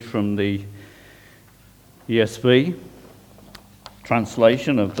from the ESV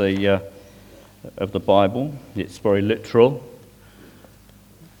translation of the Bible. It's very literal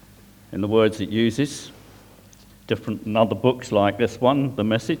in the words it uses. Different than other books like this one, The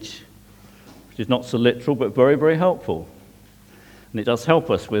Message, which is not so literal but very, very helpful. And it does help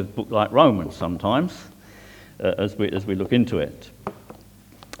us with a book like Romans sometimes as we look into it.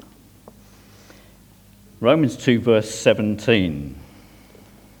 Romans 2 verse 17.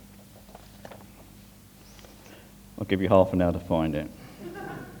 I'll give you half an hour to find it.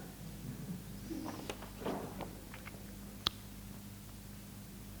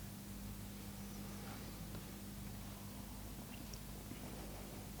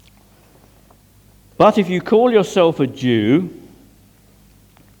 But if you call yourself a Jew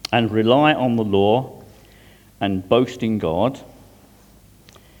and rely on the law and boast in God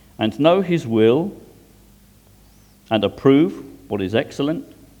and know his will and approve what is excellent,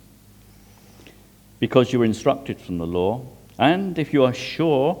 because you're instructed from the law, and if you are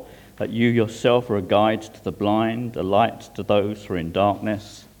sure that you yourself are a guide to the blind, a light to those who are in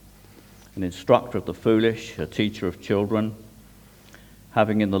darkness, an instructor of the foolish, a teacher of children,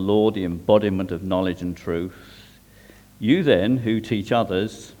 having in the Lord the embodiment of knowledge and truth, you then who teach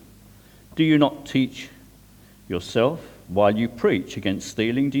others, do you not teach yourself? While you preach against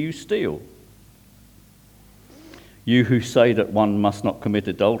stealing, do you steal? You who say that one must not commit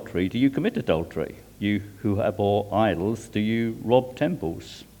adultery, do you commit adultery? You who abhor idols, do you rob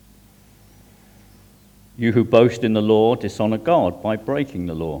temples? You who boast in the law, dishonor God by breaking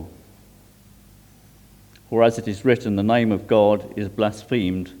the law. For as it is written, the name of God is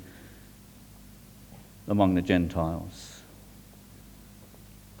blasphemed among the Gentiles.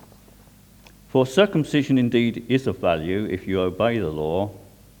 For circumcision indeed is of value if you obey the law,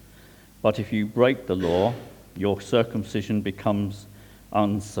 but if you break the law, your circumcision becomes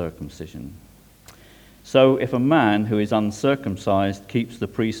uncircumcision. So if a man who is uncircumcised keeps the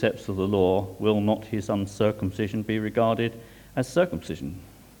precepts of the law, will not his uncircumcision be regarded as circumcision?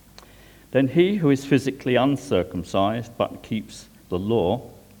 Then he who is physically uncircumcised but keeps the law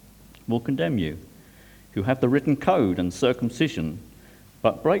will condemn you, who have the written code and circumcision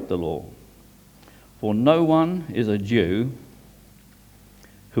but break the law. For no one is a Jew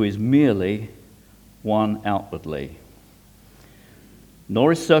who is merely one outwardly,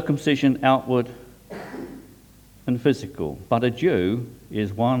 nor is circumcision outward and physical, but a Jew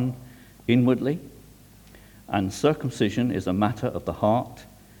is one inwardly, and circumcision is a matter of the heart,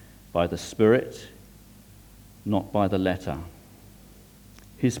 by the Spirit, not by the letter.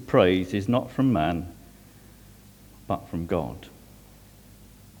 His praise is not from man, but from God.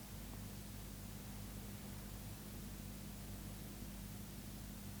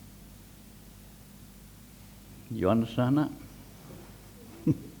 You understand that?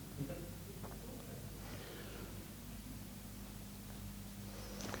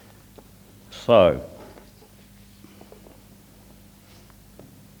 So,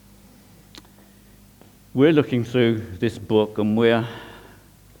 we're looking through this book, and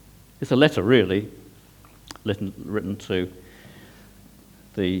it's a letter really, written to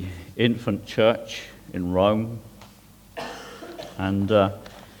the infant church in Rome. And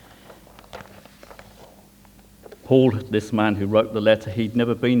Paul, this man who wrote the letter, he'd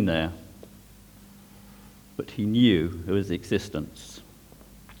never been there, but he knew of his existence.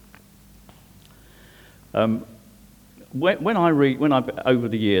 Over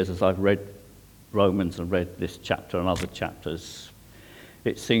the years, as I've read Romans and read this chapter and other chapters,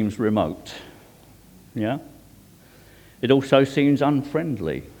 it seems remote. Yeah? It also seems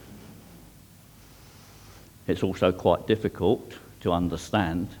unfriendly. It's also quite difficult to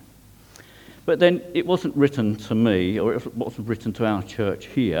understand. But then it wasn't written to me, or it wasn't written to our church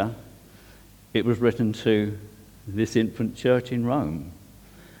here. It was written to this infant church in Rome,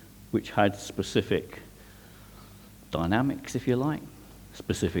 which had specific dynamics, if you like,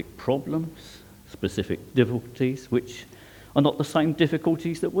 specific problems, specific difficulties, which are not the same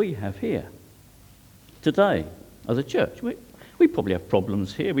difficulties that we have here today as a church. We probably have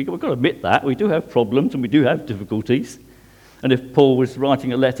problems here. We've got to admit that. We do have problems and we do have difficulties. And if Paul was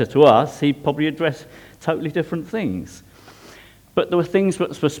writing a letter to us, he'd probably address totally different things. But there were things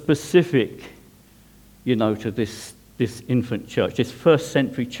that were specific, to this infant church, this first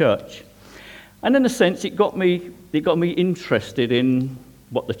century church. And in a sense, it got me interested in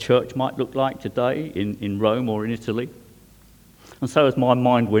what the church might look like today in Rome or in Italy. And so as my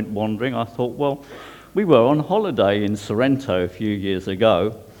mind went wandering, I thought, well, we were on holiday in Sorrento a few years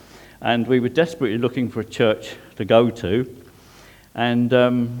ago, and we were desperately looking for a church to go to.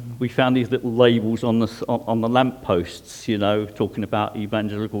 And we found these little labels on the lampposts, talking about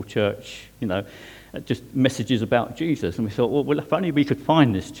evangelical church, just messages about Jesus. And we thought, well, if only we could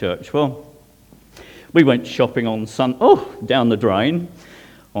find this church. Well, we went shopping down the drain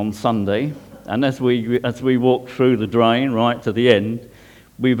on Sunday. And as we walked through the drain right to the end,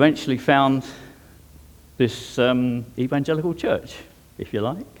 we eventually found this evangelical church, if you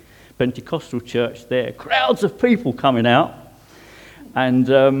like, Pentecostal church there. Crowds of people coming out.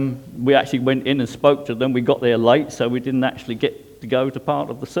 And we actually went in and spoke to them. We got there late, so we didn't actually get to go to part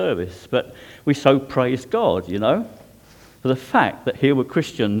of the service. But we so praised God, for the fact that here were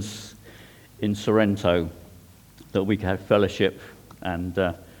Christians in Sorrento that we could have fellowship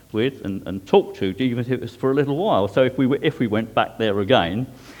with and talk to, even if it was for a little while. So if we went back there again,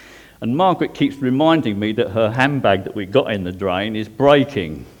 and Margaret keeps reminding me that her handbag that we got in the drain is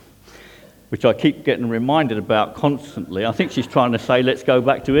breaking, which I keep getting reminded about constantly. I think she's trying to say, let's go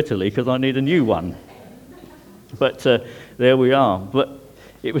back to Italy because I need a new one. But there we are. But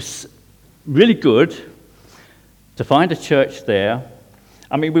it was really good to find a church there.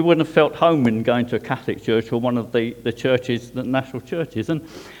 I mean, we wouldn't have felt home in going to a Catholic church or one of the churches, the national churches. And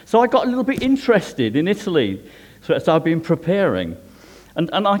so I got a little bit interested in Italy as I've been preparing.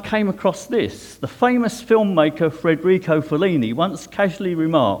 And I came across this. The famous filmmaker Federico Fellini once casually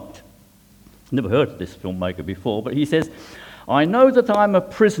remarked, never heard of this filmmaker before, but he says, "I know that I'm a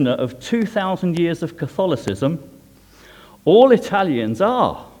prisoner of 2,000 years of Catholicism. All Italians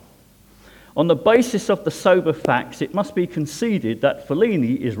are. On the basis of the sober facts, it must be conceded that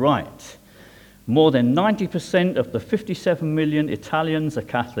Fellini is right. More than 90% of the 57 million Italians are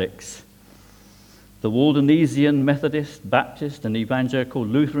Catholics. The Waldenesian Methodist, Baptist, and Evangelical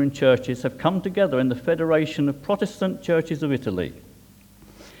Lutheran churches have come together in the Federation of Protestant Churches of Italy.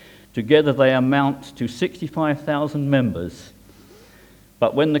 Together they amount to 65,000 members.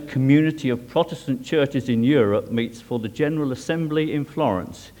 But when the community of Protestant churches in Europe meets for the General Assembly in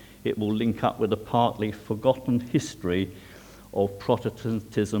Florence, it will link up with a partly forgotten history of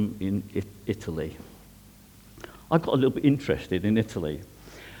Protestantism in Italy." I got a little bit interested in Italy.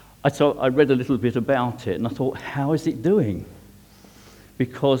 So I read a little bit about it and I thought, how is it doing?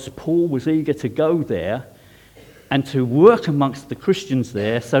 Because Paul was eager to go there and to work amongst the Christians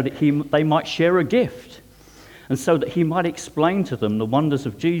there so that they might share a gift and so that he might explain to them the wonders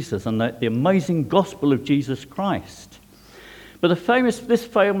of Jesus and the amazing gospel of Jesus Christ. But this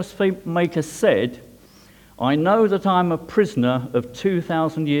famous filmmaker said, "I know that I'm a prisoner of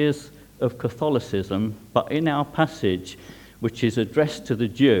 2,000 years of Catholicism, but in our passage, which is addressed to the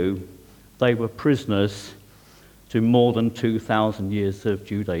Jew, they were prisoners to more than 2,000 years of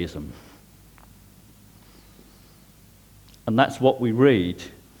Judaism." And that's what we read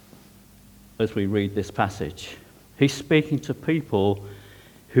as we read this passage. He's speaking to people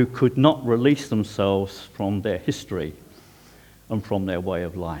who could not release themselves from their history and from their way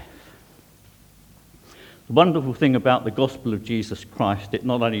of life. The wonderful thing about the gospel of Jesus Christ, it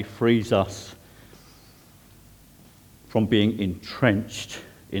not only frees us from being entrenched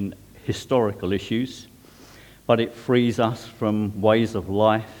in historical issues, but it frees us from ways of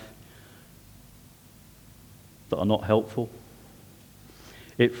life that are not helpful.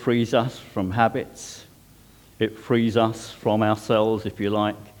 It frees us from habits. It frees us from ourselves, if you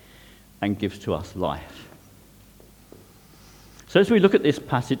like, and gives to us life. So as we look at this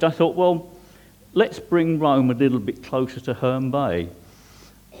passage, I thought, well, let's bring Rome a little bit closer to Herne Bay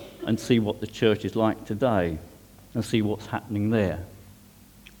and see what the church is like today and see what's happening there.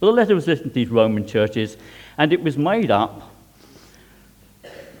 Well, the letter was written to these Roman churches, and it was made up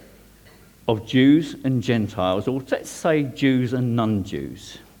of Jews and Gentiles, or let's say Jews and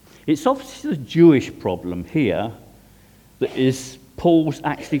non-Jews. It's obviously the Jewish problem here that is Paul's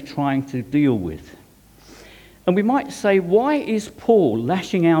actually trying to deal with. And we might say, why is Paul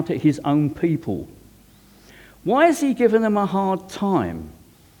lashing out at his own people? Why is he giving them a hard time?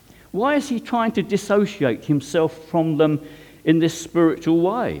 Why is he trying to dissociate himself from them in this spiritual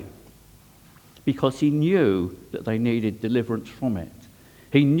way? Because he knew that they needed deliverance from it.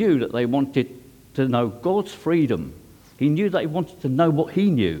 He knew that they wanted to know God's freedom. He knew they wanted to know what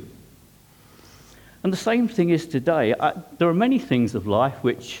he knew. And the same thing is today. There are many things of life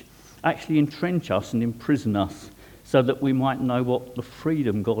which actually entrench us and imprison us so that we might know what the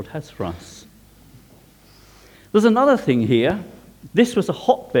freedom God has for us. There's another thing here. This was a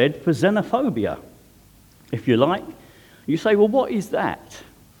hotbed for xenophobia, if you like. You say, well, what is that?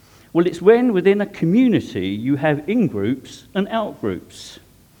 Well, it's when within a community you have in-groups and out-groups.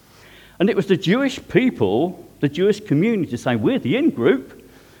 And it was the Jewish people, the Jewish community saying, we're the in-group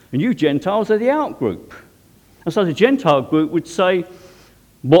and you Gentiles are the out-group. And so the Gentile group would say,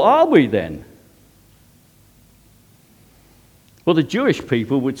 what are we then? Well, the Jewish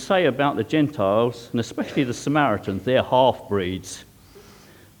people would say about the Gentiles, and especially the Samaritans, they're half-breeds.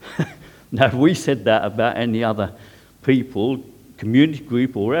 Now, if we said that about any other people, community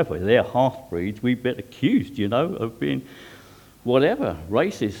group or whatever, they're half-breeds, we'd be accused, of being whatever,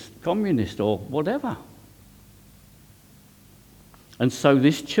 racist, communist, or whatever. And so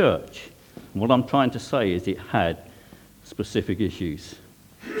this church, what I'm trying to say is it had specific issues.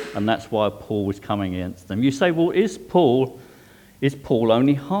 And that's why Paul was coming against them. You say, well, is Paul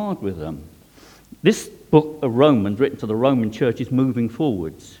only hard with them? This book of Romans, written to the Roman church, is moving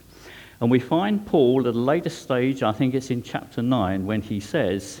forwards. And we find Paul at a later stage, I think it's in chapter 9, when he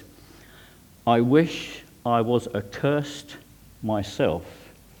says, I wish I was accursed myself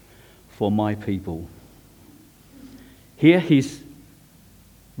for my people. Here he's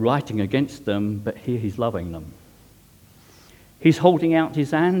writing against them, but here he's loving them. He's holding out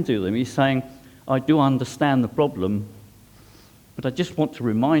his hand to them. He's saying, I do understand the problem, but I just want to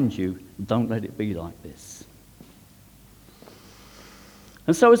remind you, don't let it be like this.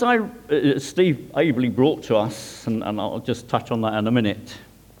 And so as Steve ably brought to us, and I'll just touch on that in a minute,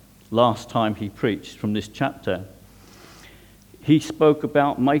 last time he preached from this chapter, he spoke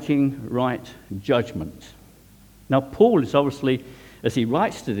about making right judgment. Now, Paul is obviously, as he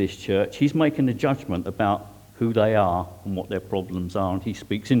writes to this church, he's making a judgment about who they are and what their problems are, and he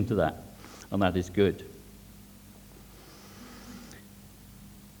speaks into that, and that is good.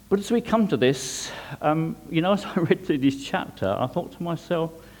 But as we come to this, as I read through this chapter, I thought to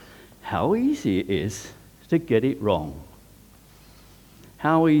myself, how easy it is to get it wrong.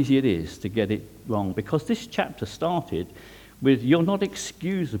 How easy it is to get it wrong, because this chapter started with, you're not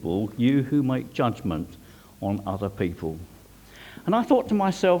excusable, you who make judgment on other people. And I thought to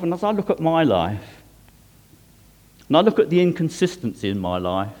myself, and as I look at my life, and I look at the inconsistency in my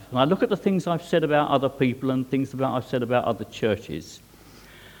life, and I look at the things I've said about other people and things I've said about other churches,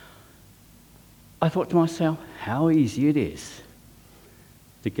 I thought to myself, how easy it is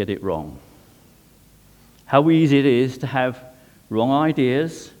to get it wrong. How easy it is to have wrong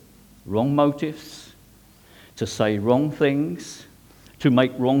ideas, wrong motives, to say wrong things, to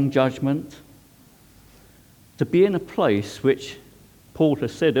make wrong judgment, to be in a place which Paul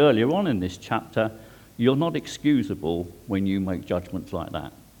has said earlier on in this chapter, you're not excusable when you make judgments like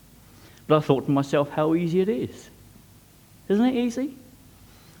that. But I thought to myself, how easy it is. Isn't it easy?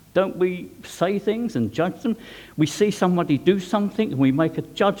 Don't we say things and judge them? We see somebody do something and we make a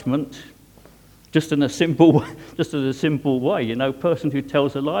judgment just in a simple way. A person who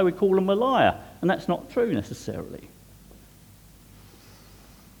tells a lie, we call them a liar. And that's not true necessarily.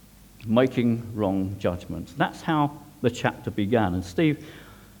 Making wrong judgments. That's how the chapter began. And Steve,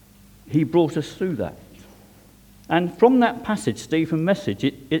 he brought us through that. And from that passage, Stephen's message,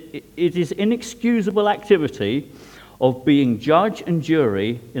 it is inexcusable activity of being judge and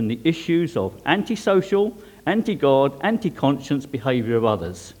jury in the issues of antisocial, anti-God, anti-conscience behaviour of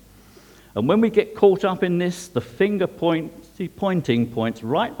others. And when we get caught up in this, the finger pointing points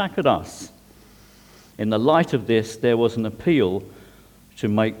right back at us. In the light of this, there was an appeal to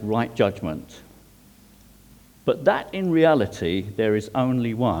make right judgment. But that in reality, there is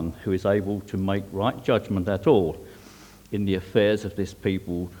only one who is able to make right judgment at all in the affairs of this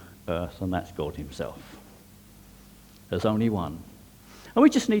people's earth, and that's God himself. There's only one. And we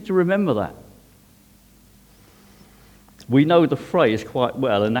just need to remember that. We know the phrase quite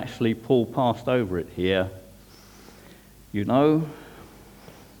well, and actually Paul passed over it here. It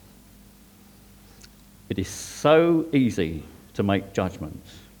is so easy to make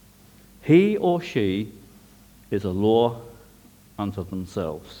judgments. He or she is a law unto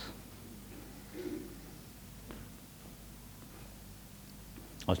themselves.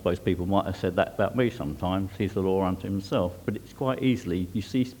 I suppose people might have said that about me sometimes. He's the law unto himself. But it's quite easily, you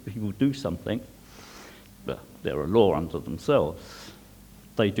see people do something, but they're a law unto themselves.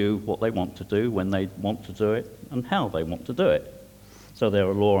 They do what they want to do, when they want to do it, and how they want to do it. So they're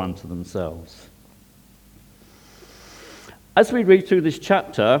a law unto themselves. As we read through this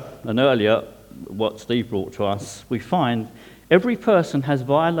chapter, and earlier what Steve brought to us, we find every person has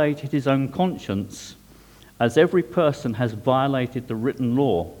violated his own conscience, as every person has violated the written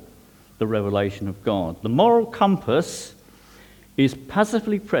law, the revelation of God. The moral compass is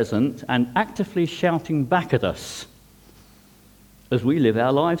passively present and actively shouting back at us as we live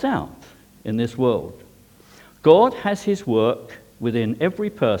our lives out in this world. God has his work within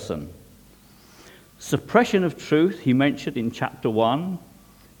every person. Suppression of truth, he mentioned in chapter 1.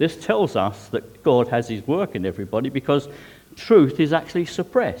 This tells us that God has his work in everybody because truth is actually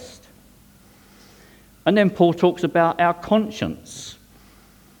suppressed. And then Paul talks about our conscience.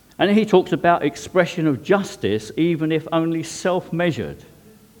 And he talks about expression of justice, even if only self-measured.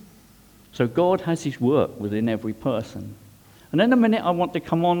 So God has his work within every person. And in a minute I want to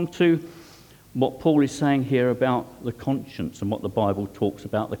come on to what Paul is saying here about the conscience and what the Bible talks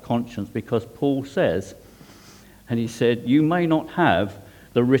about the conscience, because Paul says, and he said, you may not have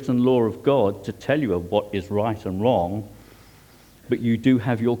the written law of God to tell you of what is right and wrong, but you do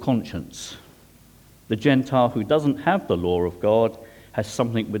have your conscience. The Gentile who doesn't have the law of God has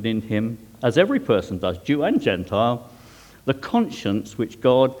something within him, as every person does, Jew and Gentile, the conscience which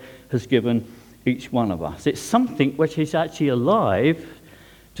God has given each one of us. It's something which is actually alive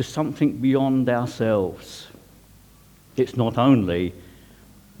to something beyond ourselves. It's not only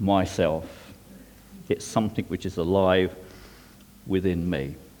myself, it's something which is alive within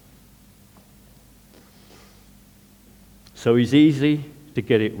me. So it's easy to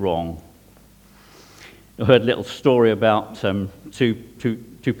get it wrong. I heard a little story about two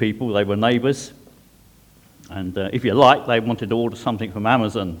people. They were neighbours, and if you like, they wanted to order something from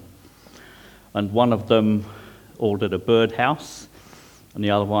Amazon. And one of them ordered a birdhouse, and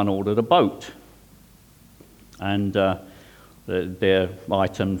the other one ordered a boat. And their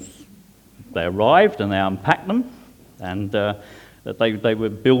items, they arrived and they unpacked them, and they were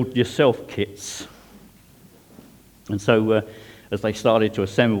build-yourself kits. And so as they started to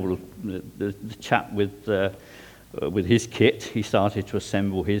assemble, the chap with his kit, he started to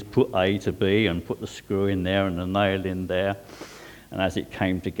assemble his, put A to B and put the screw in there and the nail in there. And as it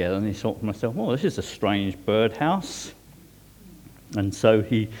came together, and he thought to himself, well, this is a strange birdhouse. And so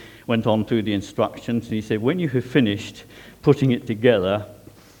he went on through the instructions, and he said, when you have finished putting it together,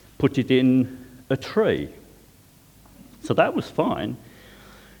 put it in a tree. So that was fine.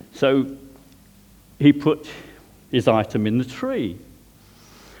 So he put his item in the tree.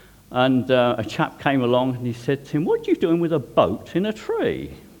 And a chap came along and he said to him, what are you doing with a boat in a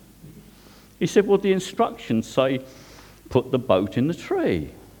tree? He said, well, the instructions say, put the boat in the tree.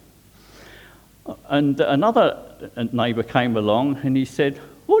 And another neighbour came along and he said,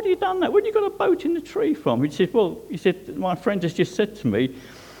 what have you done that? Where have you got a boat in the tree from? He said, my friend has just said to me,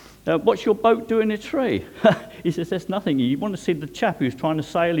 what's your boat doing in the tree? He says, there's nothing. You want to see the chap who's trying to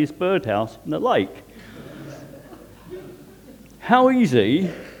sail his birdhouse in the lake. How easy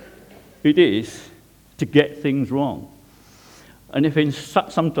it is to get things wrong. And if in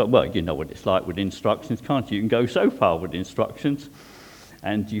some, well, you know what it's like with instructions, can't you? You can go so far with instructions,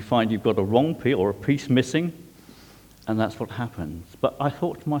 and you find you've got a wrong piece or a piece missing, and that's what happens. But I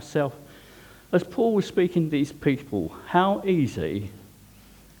thought to myself, as Paul was speaking to these people, how easy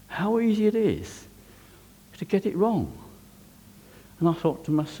it is to get it wrong. And I thought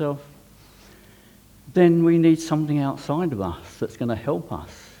to myself, then we need something outside of us that's going to help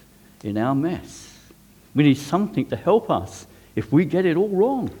us in our mess. We need something to help us if we get it all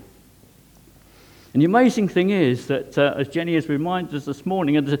wrong. And the amazing thing is that, as Jenny has reminded us this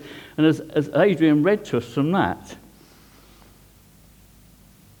morning, and as Adrian read to us from that,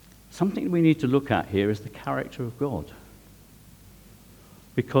 something we need to look at here is the character of God.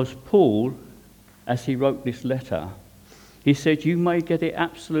 Because Paul, as he wrote this letter, he said, you may get it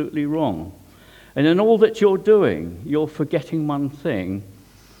absolutely wrong. And in all that you're doing, you're forgetting one thing,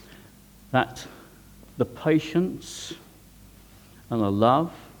 that the patience and the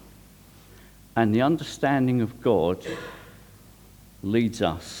love and the understanding of God leads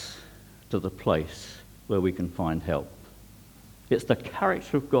us to the place where we can find help. It's the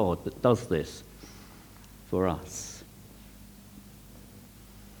character of God that does this for us.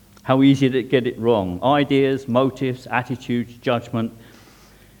 How easy to get it wrong. Ideas, motives, attitudes, judgment.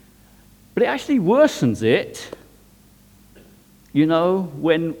 But it actually worsens it, you know,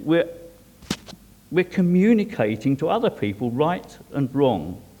 when we're communicating to other people right and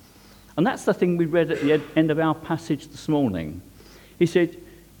wrong. And that's the thing we read at the end of our passage this morning. He said,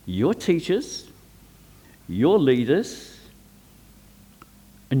 you're teachers, you're leaders,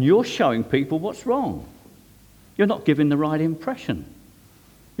 and you're showing people what's wrong. You're not giving the right impression.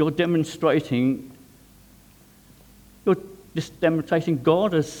 You're just demonstrating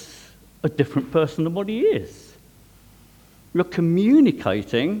God as a different person than what he is. You're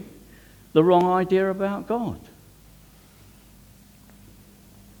communicating the wrong idea about God.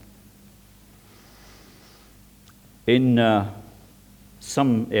 In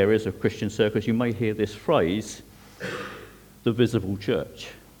some areas of Christian circles, you may hear this phrase, the visible church.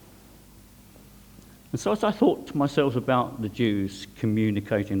 And so as I thought to myself about the Jews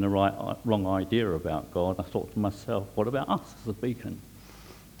communicating the wrong idea about God, I thought to myself, what about us as a beacon?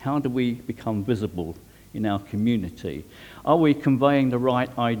 How do we become visible in our community? Are we conveying the right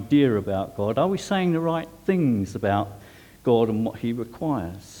idea about God? Are we saying the right things about God and what he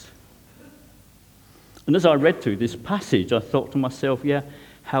requires? And as I read through this passage, I thought to myself, yeah,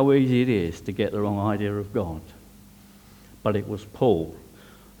 how easy it is to get the wrong idea of God. But it was Paul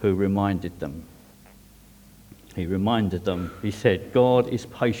who reminded them. He reminded them, he said, God is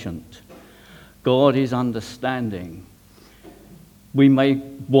patient. God is understanding. We may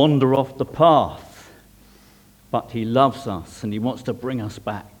wander off the path, but he loves us and he wants to bring us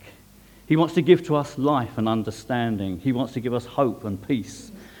back. He wants to give to us life and understanding. He wants to give us hope and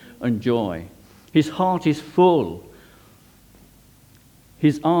peace and joy. His heart is full.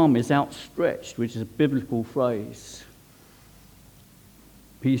 His arm is outstretched, which is a biblical phrase.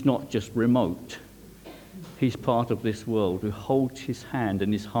 He's not just remote. He's part of this world who holds his hand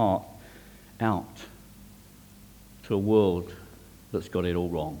and his heart out to a world that's got it all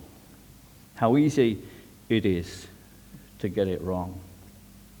wrong. How easy it is to get it wrong.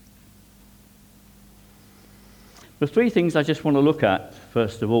 The three things I just want to look at,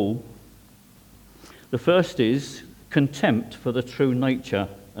 first of all. The first is contempt for the true nature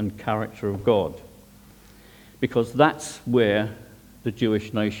and character of God, because that's where the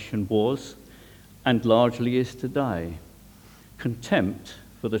Jewish nation was and largely is today. Contempt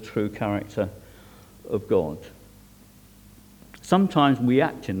for the true character of God. Sometimes we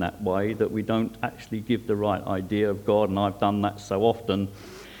act in that way, that we don't actually give the right idea of God, and I've done that so often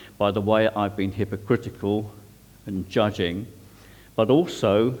by the way I've been hypocritical and judging, but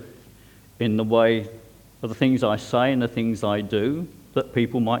also in the way of the things I say and the things I do, that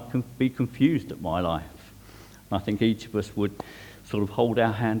people might be confused at my life. And I think each of us would sort of hold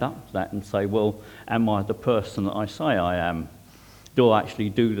our hand up to that and say, well, am I the person that I say I am? Do I actually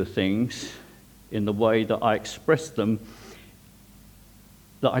do the things in the way that I express them,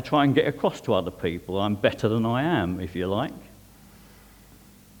 that I try and get across to other people? I'm better than I am, if you like.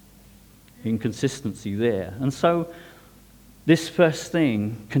 Inconsistency there. And so this first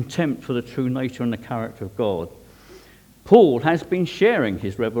thing, contempt for the true nature and the character of God. Paul has been sharing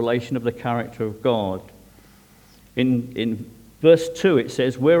his revelation of the character of God. In verse 2 it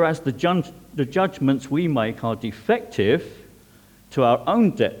says, whereas the judgments we make are defective to our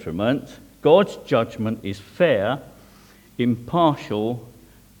own detriment, God's judgment is fair, impartial,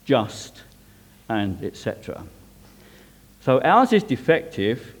 just, and etc. So ours is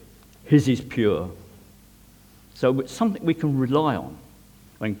defective, his is pure. So it's something we can rely on.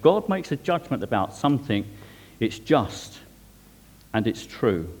 When God makes a judgment about something, it's just and it's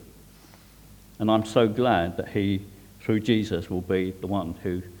true. And I'm so glad that he, through Jesus, will be the one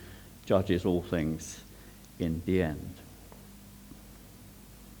who judges all things in the end.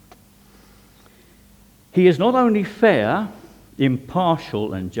 He is not only fair,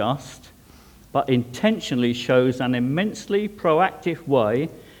 impartial and just, but intentionally shows an immensely proactive way,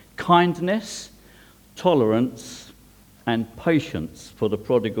 kindness, tolerance and patience for the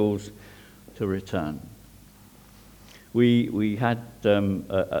prodigals to return. We had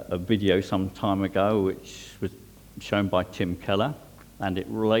a video some time ago which was shown by Tim Keller, and it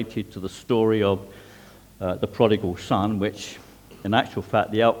related to the story of the prodigal son, which in actual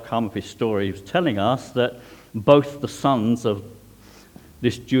fact the outcome of his story was telling us that both the sons of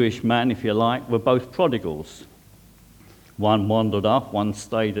this Jewish man, if you like, were both prodigals. One wandered off, one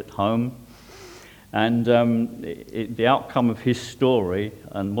stayed at home. And the outcome of his story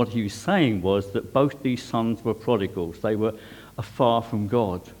and what he was saying was that both these sons were prodigals. They were afar from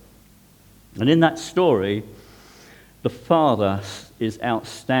God. And in that story, the father is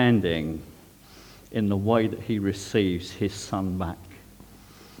outstanding in the way that he receives his son back.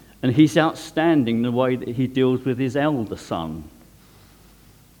 And he's outstanding in the way that he deals with his elder son.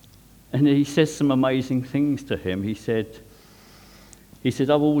 And he says some amazing things to him. He said, I've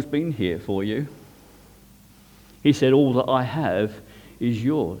always been here for you. He said, all that I have is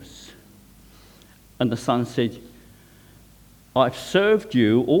yours. And the son said, I've served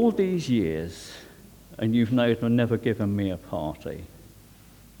you all these years, and you've never given me a party.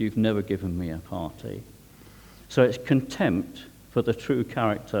 You've never given me a party. So it's contempt for the true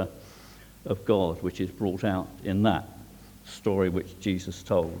character of God, which is brought out in that story which Jesus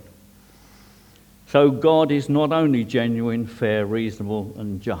told. So God is not only genuine, fair, reasonable,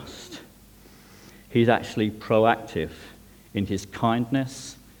 and just. He's actually proactive in his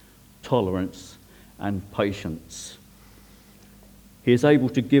kindness, tolerance, and patience. He is able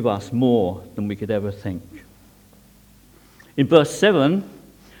to give us more than we could ever think. In verse 7,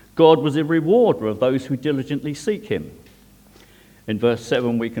 God was a rewarder of those who diligently seek him. In verse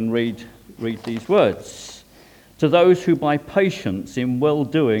 7 we can read these words. To those who by patience in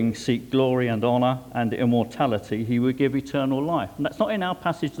well-doing seek glory and honour and immortality, he will give eternal life. And that's not in our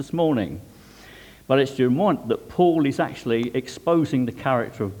passage this morning, but it's to remind that Paul is actually exposing the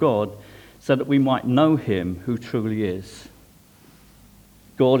character of God so that we might know him who truly is.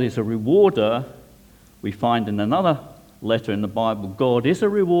 God is a rewarder. We find in another letter in the Bible, God is a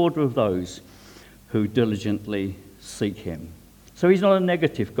rewarder of those who diligently seek him. So he's not a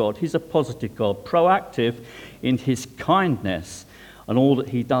negative God, he's a positive God, proactive in his kindness and all that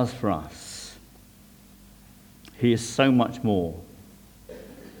he does for us. He is so much more.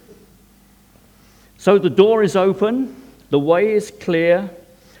 So the door is open, the way is clear,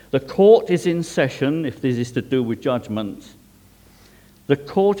 the court is in session, if this is to do with judgment. The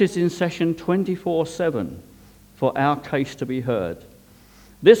court is in session 24/7 for our case to be heard.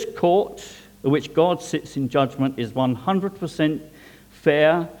 This court, in which God sits in judgment, is 100%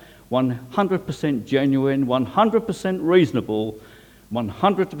 fair, 100% genuine, 100% reasonable,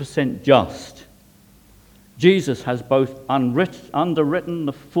 100% just. Jesus has both underwritten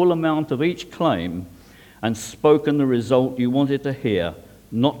the full amount of each claim and spoken the result you wanted to hear,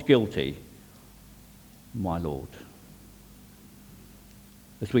 not guilty, my Lord.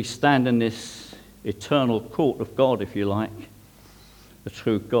 As we stand in this eternal court of God, if you like, the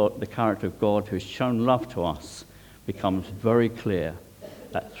true God, the character of God who has shown love to us, becomes very clear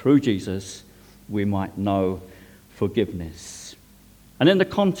that through Jesus we might know forgiveness. And in the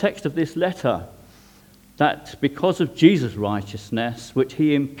context of this letter, that because of Jesus' righteousness, which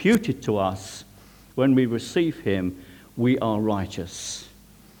he imputed to us when we receive him, we are righteous,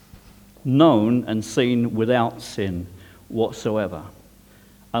 known and seen without sin whatsoever.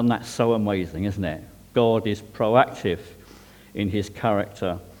 And that's so amazing, isn't it? God is proactive in his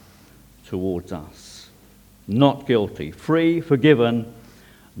character towards us. Not guilty, free, forgiven,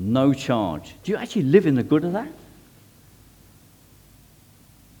 no charge. Do you actually live in the good of that?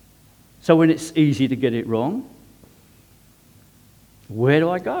 So when it's easy to get it wrong, where do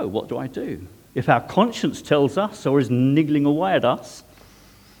I go? What do I do? If our conscience tells us or is niggling away at us,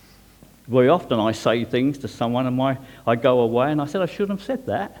 very often I say things to someone and I go away and I said, I shouldn't have said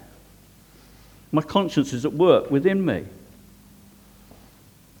that. My conscience is at work within me.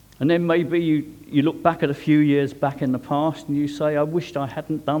 And then maybe you look back at a few years back in the past and you say, I wished I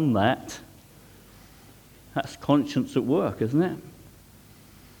hadn't done that. That's conscience at work, isn't it?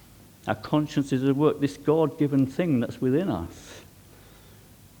 Our conscience is at work, this God-given thing that's within us.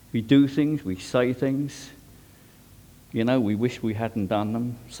 We do things, we say things. You know, we wish we hadn't done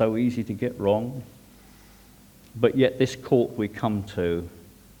them. So easy to get wrong. But yet this court we come to,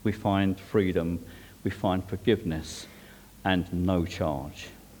 we find freedom, we find forgiveness, and no charge.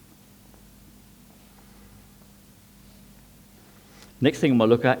 Next thing I'm going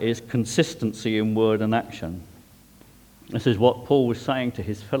to look at is consistency in word and action. This is what Paul was saying to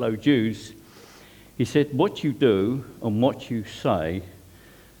his fellow Jews. He said, what you do and what you say,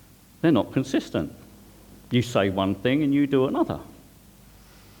 they're not consistent. You say one thing and you do another.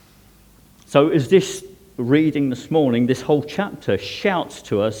 So as this reading this morning, this whole chapter shouts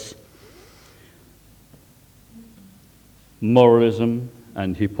to us moralism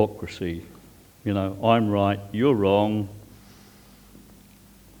and hypocrisy. You know, I'm right, you're wrong.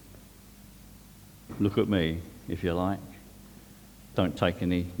 Look at me, if you like. Don't take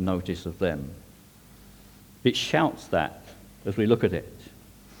any notice of them. It shouts that as we look at it.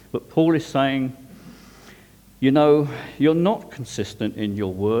 But Paul is saying, you know, you're not consistent in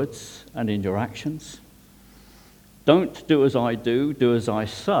your words and in your actions. Don't do as I do as I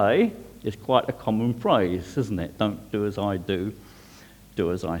say is quite a common phrase, isn't it? Don't do as I do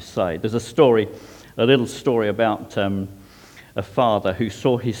as I say. There's a little story about a father who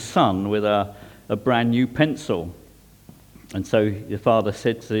saw his son with a brand new pencil. And so the father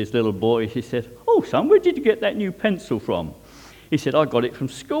said to his little boy, he said, oh, son, where did you get that new pencil from? He said, I got it from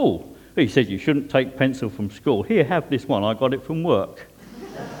school. He said, you shouldn't take pencil from school. Here, have this one. I got it from work.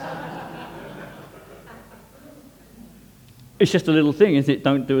 It's just a little thing, isn't it?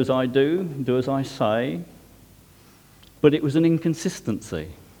 Don't do as I do as I say. But it was an inconsistency.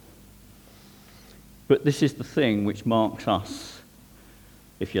 But this is the thing which marks us,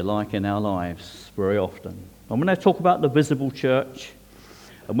 if you like, in our lives very often. And when I talk about the visible church,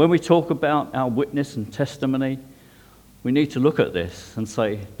 and when we talk about our witness and testimony, we need to look at this and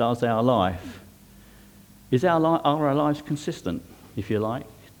say, are our lives consistent, if you like,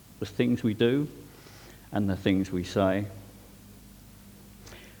 the things we do and the things we say?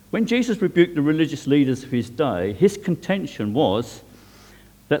 When Jesus rebuked the religious leaders of his day, his contention was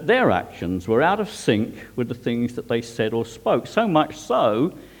that their actions were out of sync with the things that they said or spoke. So much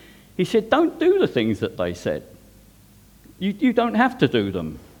so, he said, don't do the things that they said. You don't have to do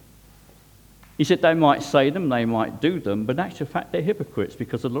them. He said they might say them, they might do them, but in actual fact they're hypocrites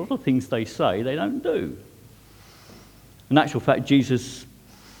because a lot of things they say they don't do. In actual fact, Jesus,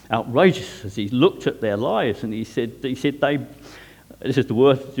 outrageous as he looked at their lives, and he said they, this is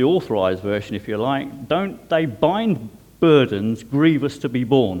the authorized version if you like, don't they bind burdens grievous to be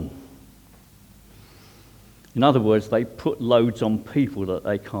borne? In other words, they put loads on people that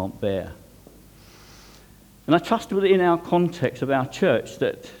they can't bear. And I trust within our context of our church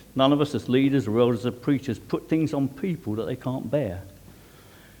that none of us as leaders or elders or preachers put things on people that they can't bear.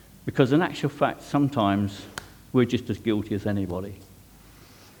 Because in actual fact, sometimes we're just as guilty as anybody.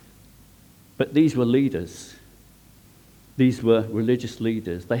 But these were leaders. These were religious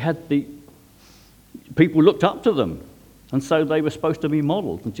leaders. They had people looked up to them. And so they were supposed to be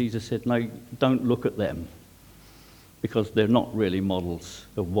models. And Jesus said, no, don't look at them. Because they're not really models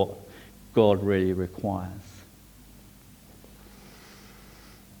of what God really requires.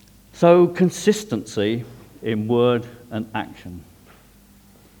 So consistency in word and action.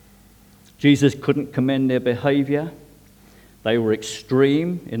 Jesus couldn't commend their behavior. They were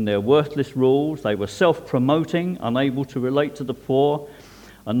extreme in their worthless rules. They were self-promoting, unable to relate to the poor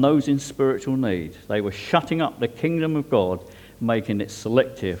and those in spiritual need. They were shutting up the kingdom of God, making it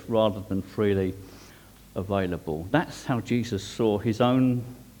selective rather than freely available. That's how Jesus saw his own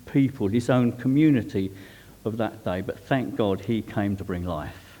people, his own community of that day. But thank God he came to bring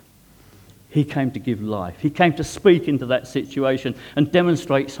life. He came to give life. He came to speak into that situation and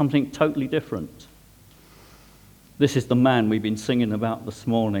demonstrate something totally different. This is the man we've been singing about this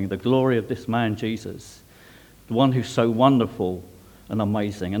morning, the glory of this man, Jesus, the one who's so wonderful and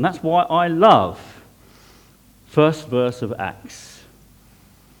amazing. And that's why I love first verse of Acts,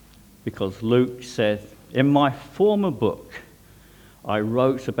 because Luke said, in my former book, I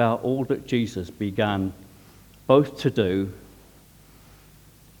wrote about all that Jesus began both to do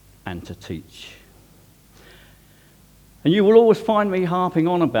and to teach. And you will always find me harping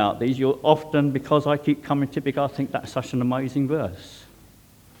on about these. You're often, because I keep coming to it, because I think that's such an amazing verse.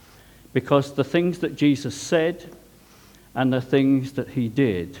 Because the things that Jesus said and the things that he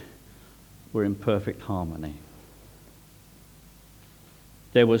did were in perfect harmony.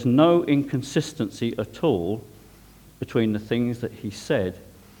 There was no inconsistency at all between the things that he said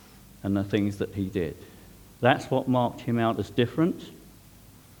and the things that he did. That's what marked him out as different.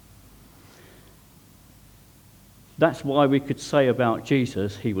 That's why we could say about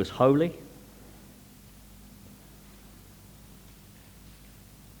Jesus, he was holy.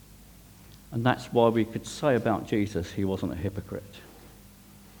 And that's why we could say about Jesus, he wasn't a hypocrite.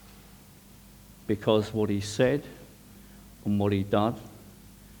 Because what he said and what he did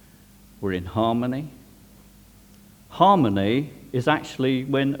were in harmony. Harmony is actually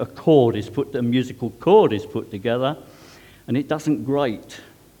when a musical chord is put together, and it doesn't grate,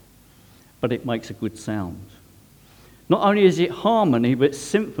 but it makes a good sound. Not only is it harmony, but it's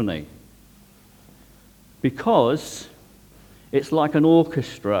symphony. Because it's like an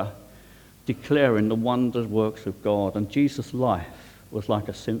orchestra declaring the wondrous works of God. And Jesus' life was like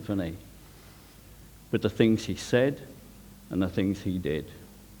a symphony with the things he said and the things he did.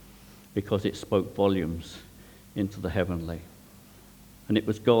 Because it spoke volumes into the heavenly. And it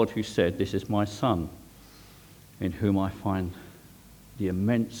was God who said, this is my Son, in whom I find the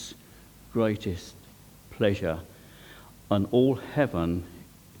immense, greatest pleasure. And all heaven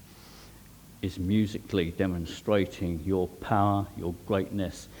is musically demonstrating your power, your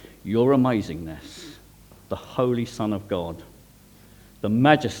greatness, your amazingness, the Holy Son of God, the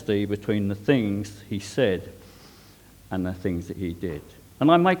majesty between the things he said and the things that he did.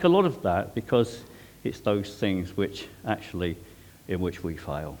 And I make a lot of that because it's those things in which we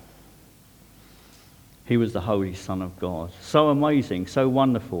fail. He was the Holy Son of God. So amazing, so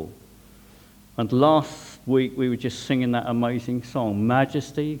wonderful. And last week we were just singing that amazing song,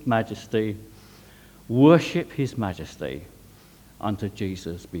 Majesty, Majesty, worship his majesty. Unto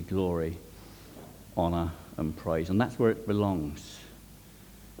Jesus be glory, honor and praise. And that's where it belongs,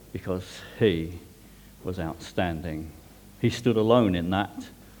 because he was outstanding. He stood alone in that.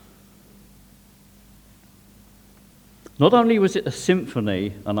 Not only was it a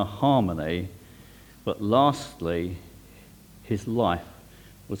symphony and a harmony, but lastly, his life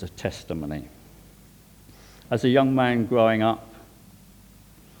was a testimony. As a young man growing up,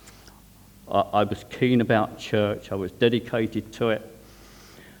 I was keen about church. I was dedicated to it.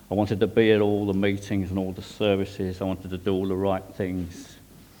 I wanted to be at all the meetings and all the services. I wanted to do all the right things.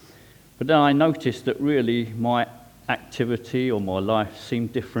 But then I noticed that really my activity or my life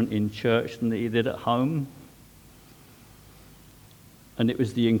seemed different in church than it did at home. And it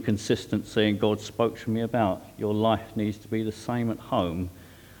was the inconsistency, and God spoke to me about your life needs to be the same at home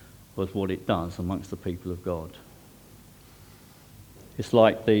as what it does amongst the people of God. It's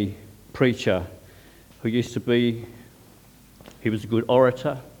like the preacher who used to be, he was a good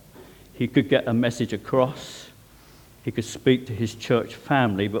orator, he could get a message across, he could speak to his church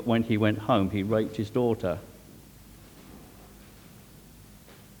family, but when he went home, he raped his daughter.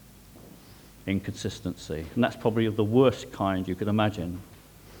 Inconsistency. And that's probably of the worst kind you could imagine.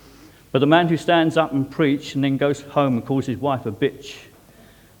 But the man who stands up and preaches and then goes home and calls his wife a bitch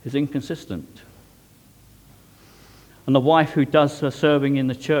is inconsistent. And the wife who does her serving in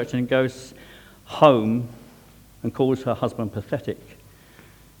the church and goes home and calls her husband pathetic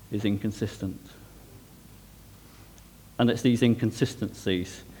is inconsistent. And it's these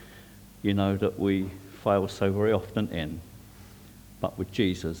inconsistencies, that we fail so very often in. But with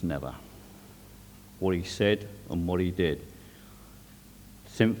Jesus, never. What he said and what he did.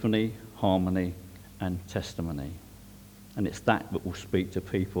 Symphony, harmony, and testimony. And it's that will speak to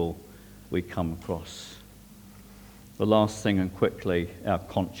people we come across. The last thing, and quickly, our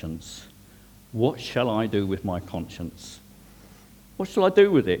conscience. What shall I do with my conscience? What shall I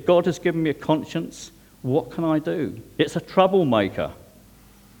do with it? God has given me a conscience. What can I do? It's a troublemaker.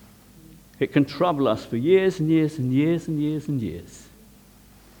 It can trouble us for years and years and years and years and years.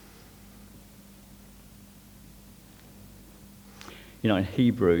 In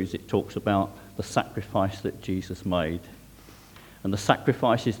Hebrews, it talks about the sacrifice that Jesus made and the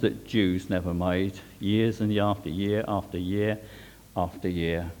sacrifices that Jews never made, years and after year after year after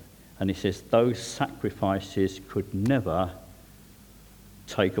year. And he says those sacrifices could never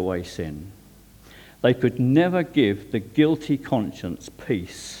take away sin. They could never give the guilty conscience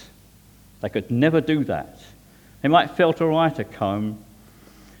peace. They could never do that. They might have felt all right at home,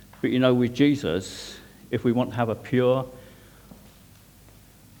 but with Jesus, if we want to have a pure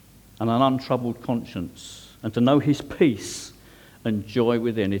and an untroubled conscience, and to know his peace and joy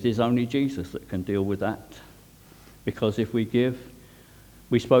within, it is only Jesus that can deal with that. Because if we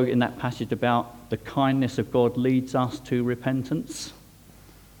spoke in that passage about the kindness of God leads us to repentance.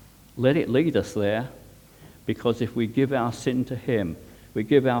 Let it lead us there, because if we give our sin to him, we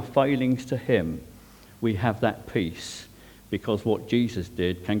give our failings to him, we have that peace, because what Jesus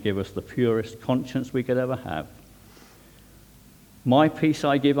did can give us the purest conscience we could ever have. My peace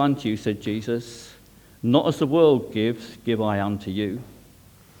I give unto you, said Jesus, not as the world gives, give I unto you.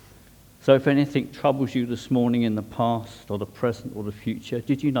 So if anything troubles you this morning in the past or the present or the future,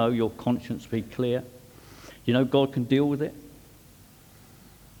 did you know your conscience be clear? God can deal with it.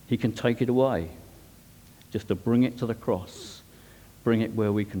 He can take it away. Just to bring it to the cross. Bring it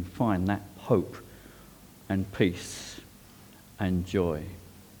where we can find that hope and peace and joy.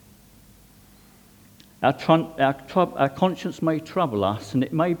 Our conscience may trouble us, and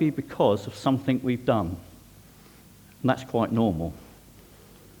it may be because of something we've done. And that's quite normal,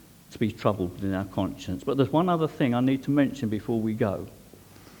 to be troubled in our conscience. But there's one other thing I need to mention before we go.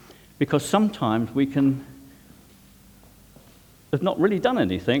 Because sometimes we can have not really done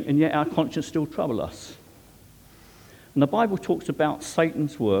anything, and yet our conscience still troubles us. And the Bible talks about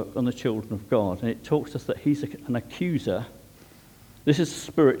Satan's work on the children of God, and it talks to us that he's an accuser. This is a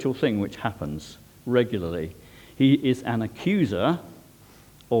spiritual thing which happens regularly. He is an accuser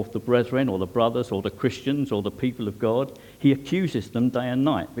of the brethren or the brothers or the Christians or the people of God. He accuses them day and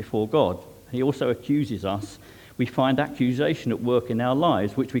night before God. He also accuses us. We find accusation at work in our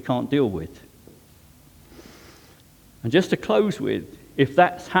lives which we can't deal with. And just to close with, if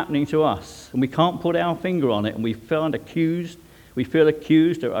that's happening to us and we can't put our finger on it and we feel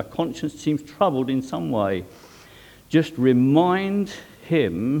accused or our conscience seems troubled in some way, just remind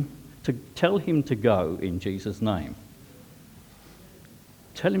him to tell him to go in Jesus' name.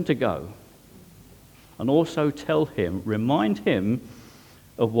 Tell him to go. And also remind him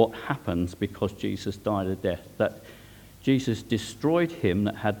of what happens because Jesus died a death. That Jesus destroyed him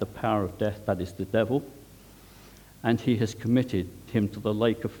that had the power of death, that is the devil, and he has committed him to the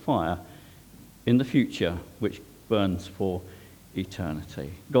lake of fire in the future, which burns for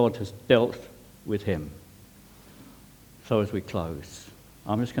eternity. God has dealt with him. So as we close,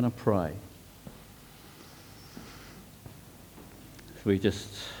 I'm just going to pray. So we just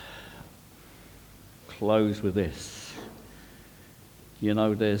close with this.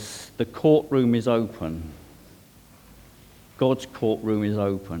 There's the courtroom is open. God's courtroom is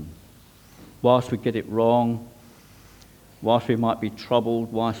open. Whilst we get it wrong, whilst we might be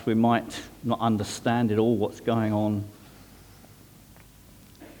troubled, whilst we might not understand it all, what's going on,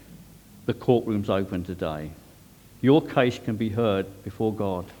 the courtroom's open today. Your case can be heard before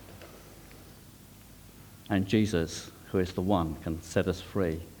God. And Jesus who is the one can set us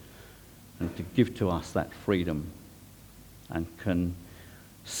free and to give to us that freedom and can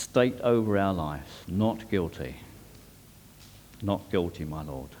state over our lives, not guilty. Not guilty, my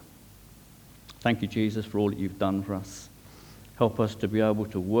Lord. Thank you, Jesus, for all that you've done for us. Help us to be able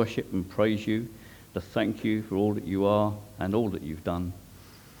to worship and praise you, to thank you for all that you are and all that you've done.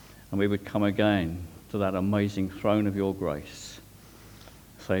 And we would come again to that amazing throne of your grace.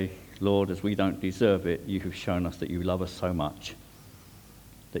 Say, Lord, as we don't deserve it, you have shown us that you love us so much,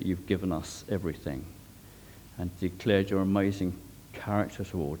 that you've given us everything and declared your amazing character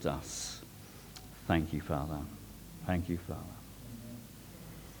towards us. Thank you, Father. Thank you, Father.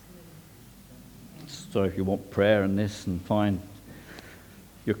 So if you want prayer in this and find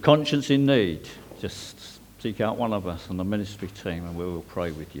your conscience in need, just seek out one of us on the ministry team and we will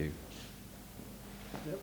pray with you.